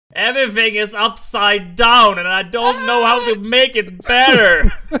Everything is upside down and I don't know how to make it better.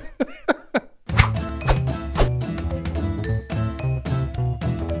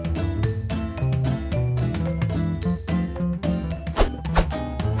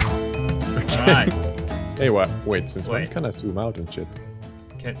 Alright. Hey, what? Wait, since when can I zoom out and shit?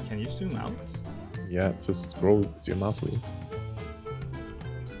 Can you zoom out? Yeah, just scroll with your mouse wheel.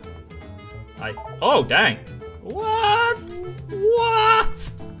 Oh, dang. What?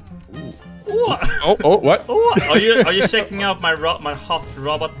 What? What? Oh, what? What? Are you checking out my hot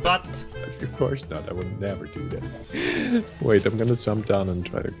robot butt? Of course not. I would never do that. Wait, I'm gonna jump down and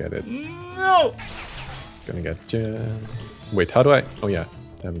try to get it. No. Gonna get jammed. Wait, how do I? Oh yeah,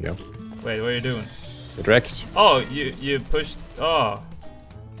 there we go. Wait, what are you doing? Get wrecked. Oh, you pushed. Oh,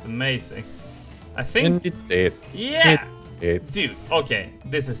 it's amazing. I think. And it's dead. Yeah. It's dead. Dude. Okay,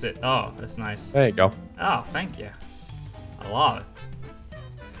 this is it. Oh, that's nice. There you go. Oh, thank you. I love it.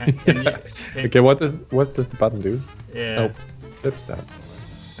 Can you? Okay, what does the button do? Yeah. Oh, flips that.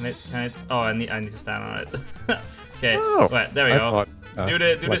 Can it? Oh, I need to stand on it. Okay. Oh, Wait, there we go. Do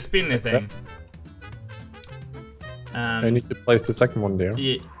the spinny thing. I need to place the second one there.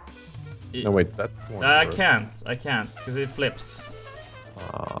 Yeah. No wait, that one. I can't, because it flips.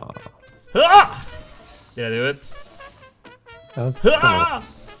 Ah. Did I do it? How's this gonna...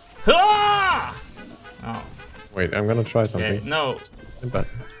 Oh. Wait, I'm gonna try something. Okay, no. But...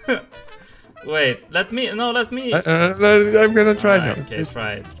 Wait, let me. I'm gonna try now. Okay,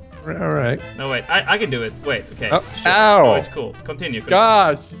 try it. Alright. No, wait, I can do it. Wait, okay. Oh, sure. ow! Oh, it's cool. Continue.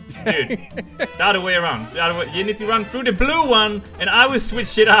 Gosh! Dude, the other way around. You need to run through the blue one, and I will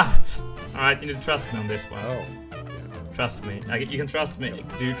switch it out. Alright, you need to trust me on this one. Oh. Trust me. You can trust me.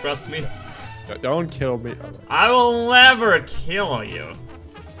 Do you trust me? Don't kill me. I will never kill you.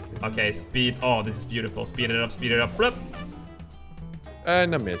 Okay, speed. Oh, this is beautiful. Speed it up, speed it up. Flip.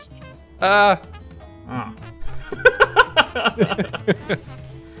 And I missed. Ah.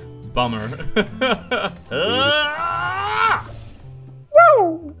 Bummer.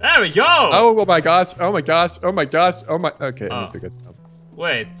 Woo! There we go! Oh my gosh, oh my gosh, oh my gosh, oh my... Okay, I need to get up.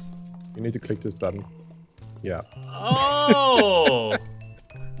 Wait. You need to click this button. Yeah. Oh!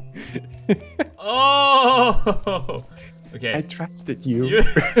 Oh! Okay. I trusted you.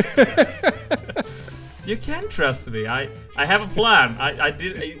 You can trust me. I have a plan. I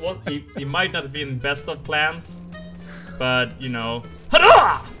did. It might not be in best of plans, but you know.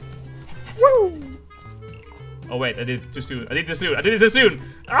 Hada! Woo! Oh wait, I did it too soon. I did it too soon.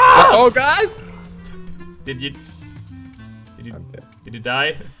 Ah! Oh guys! Did you? I'm dead. Did you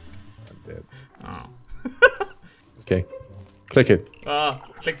die? I'm dead. Oh. Okay. Click it.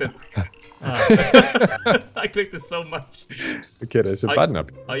 Clicked it. I clicked it so much. Okay, there's a button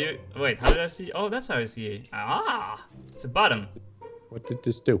up. Are you? Wait, how did I see? Oh, that's how I see it. Ah, it's a button. What did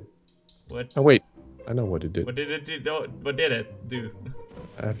this do? What? Oh wait, I know what it did. What did it do? What did it do?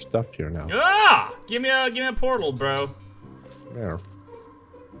 I have stuff here now. Ah! Give me a portal, bro. There.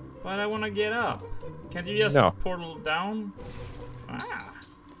 But I wanna get up. Can't you just portal down? Ah.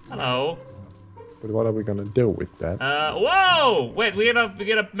 Hello. But what are we gonna do with that? Whoa! Wait, we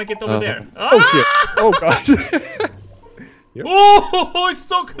gotta make it over there. Oh shit! Oh gosh! Yep. Oh, it's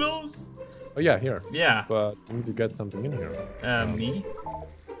so close! Oh yeah, here. Yeah. But we need to get something in here. Me?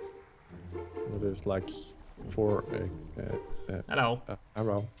 Well, there's like 4... Hello.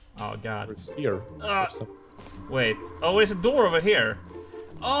 Arrow. Oh god. Or sphere. Wait. Oh, there's a door over here.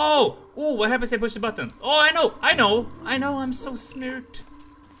 Oh! Ooh, what happens if I push the button? Oh, I know, I'm so smart.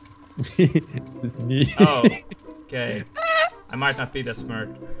 It's me. Oh, okay. I might not be that smart.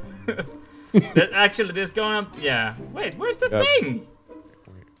 Actually, this going up. Yeah. Wait, where's the thing?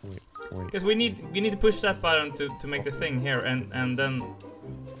 Wait. Because we need to push that button to make the thing here, and then.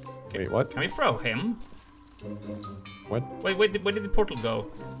 Okay. Wait, what? Can we throw him? What? Wait, where did the portal go?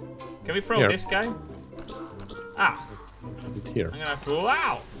 Can we throw this guy? Ah. Here. I'm gonna.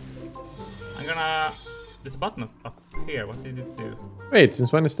 Wow. I'm gonna. This button up here. What did it do? Wait,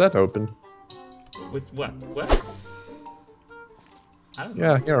 since when is that open? With what? What? I don't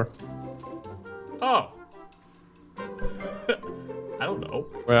know. Yeah, here. Oh. I don't know.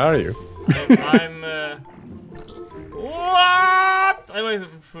 Where are you? I'm what? I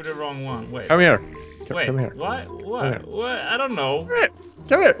went through the wrong one. Wait. Come here. Wait. Come here. What? What? What? I don't know.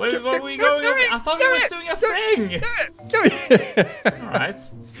 Come here. Wait, where are we going? I thought we was doing a thing. Come here. All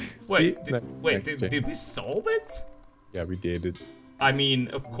right. Wait. Did we solve it? Yeah, we did it. I mean,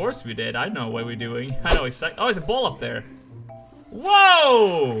 of course we did. I know what we're doing. I know exactly. Oh, there's a ball up there.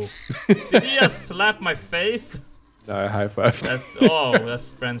 Whoa! Did you just slap my face? No, I high-fived.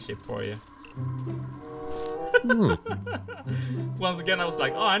 That's friendship for you. Once again, I was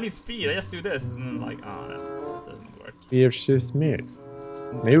like, oh, I need speed. I just do this, and then like, oh, that doesn't work. Here's just me.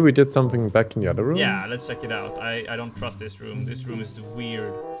 Maybe we did something back in the other room. Yeah, let's check it out. I don't trust this room. This room is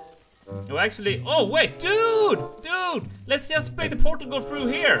weird. No, actually, oh wait, dude, let's just make the portal go through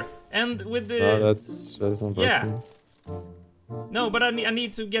here, and with the. No, that's not working. Yeah. No, but I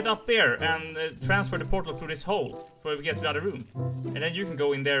need to get up there and transfer the portal through this hole before we get to the other room, and then you can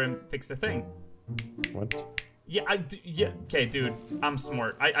go in there and fix the thing. What? Yeah, yeah. Okay, dude, I'm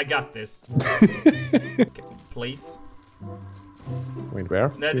smart. I got this. Okay, please. Wait, where?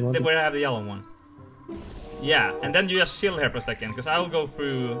 Where I have the yellow one. Yeah, and then you just chill here for a second, because I will go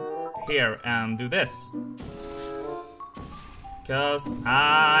through here and do this. Because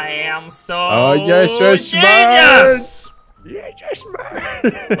I am so genius! Yeah, just smart!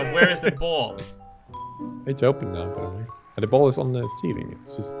 But where is the ball? It's open now, by the way. And the ball is on the ceiling.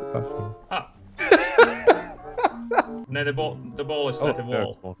 It's just buffering. Ah. No, the ball is at the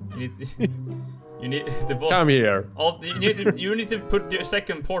wall. You need the ball. Come here. You need to put your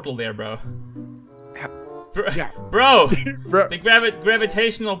second portal there, bro. Yeah. Bro, the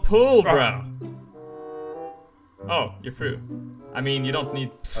gravitational pull, bro. Oh, you're through. I mean, you don't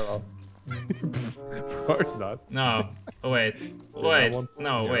need. Of course not. No. Oh, wait.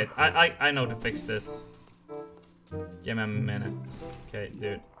 No, wait. I know to fix this. Give me a minute. Okay,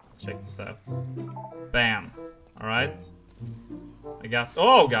 dude. Check this out. Bam. Alright. I got.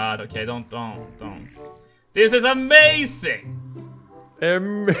 Oh god. Okay, don't. This is amazing.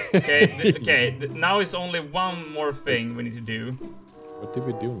 Okay. Now it's only one more thing we need to do. What did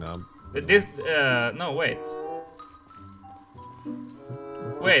we do now? This. No, wait.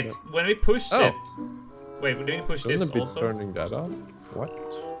 Wait. When we pushed it. Wait. When we push this also. Turning that off. What?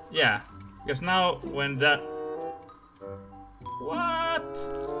 Yeah. Because now when that. What?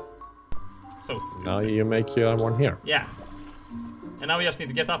 So stupid. Now you make your one here. Yeah. And now we just need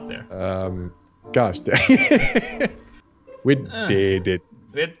to get up there. Gosh dang it. We did it.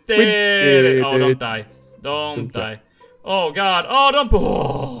 We did it. Oh, don't die. Don't die. Oh, God. Oh, don't.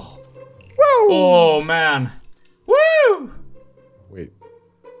 Oh, oh man. Woo! Wait.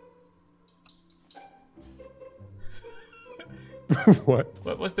 What?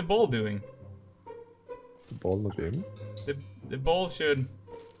 What's the ball doing? The ball not in? The ball should...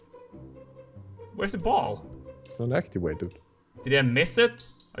 Where's the ball? It's not activated. Did I miss it?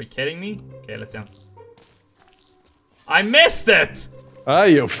 Are you kidding me? Okay, let's see. I missed it! Ah,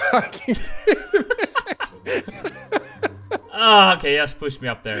 you fucking... Oh, okay, just push me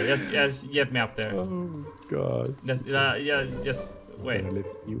up there. Just get me up there. Oh, gosh. Just, just wait.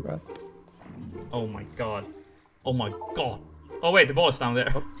 Lift you up. Oh my god. Oh my god. Oh wait, the ball is down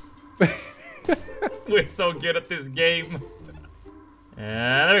there. We're so good at this game.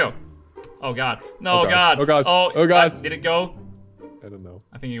 There we go. Oh god. No, oh, god. Oh gosh. Oh gosh. Did it go? I don't know.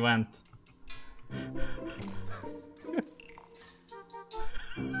 I think it went.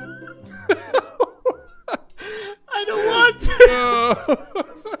 I don't want to.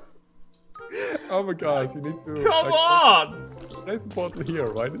 Oh my gosh, you need to... Come on! Place the bottle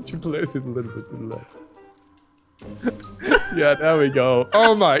here. Why didn't you place it a little bit to the left? Yeah, there we go.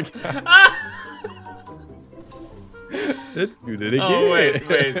 Oh my god. Let's do it again. Oh wait,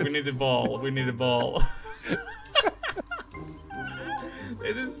 we need the ball. We need a ball.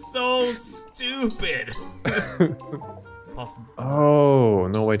 This is so stupid. Possible. Oh,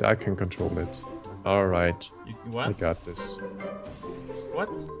 no wait, I can control it. Alright. What? I got this. What?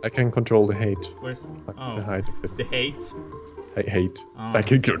 I can control the hate. Where's... Oh. The height of it. The hate? Hate. Oh. I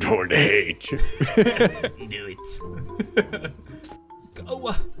can control the hate. Do it.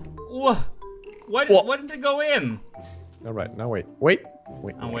 Why didn't it go in? Alright, now wait. Wait.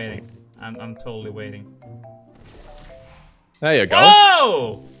 I'm waiting. I'm totally waiting. There you go.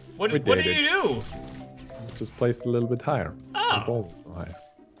 Oh! What did you do? Just placed a little bit higher. Oh. The ball was higher.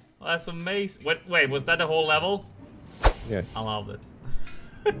 Well, that's amazing. Wait, was that the whole level? Yes. I love it.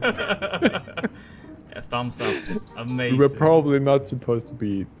 Yeah, thumbs up. Amazing. We were probably not supposed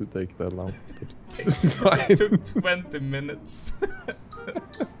to take that long. It took 20 minutes.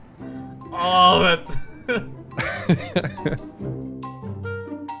 Oh, that.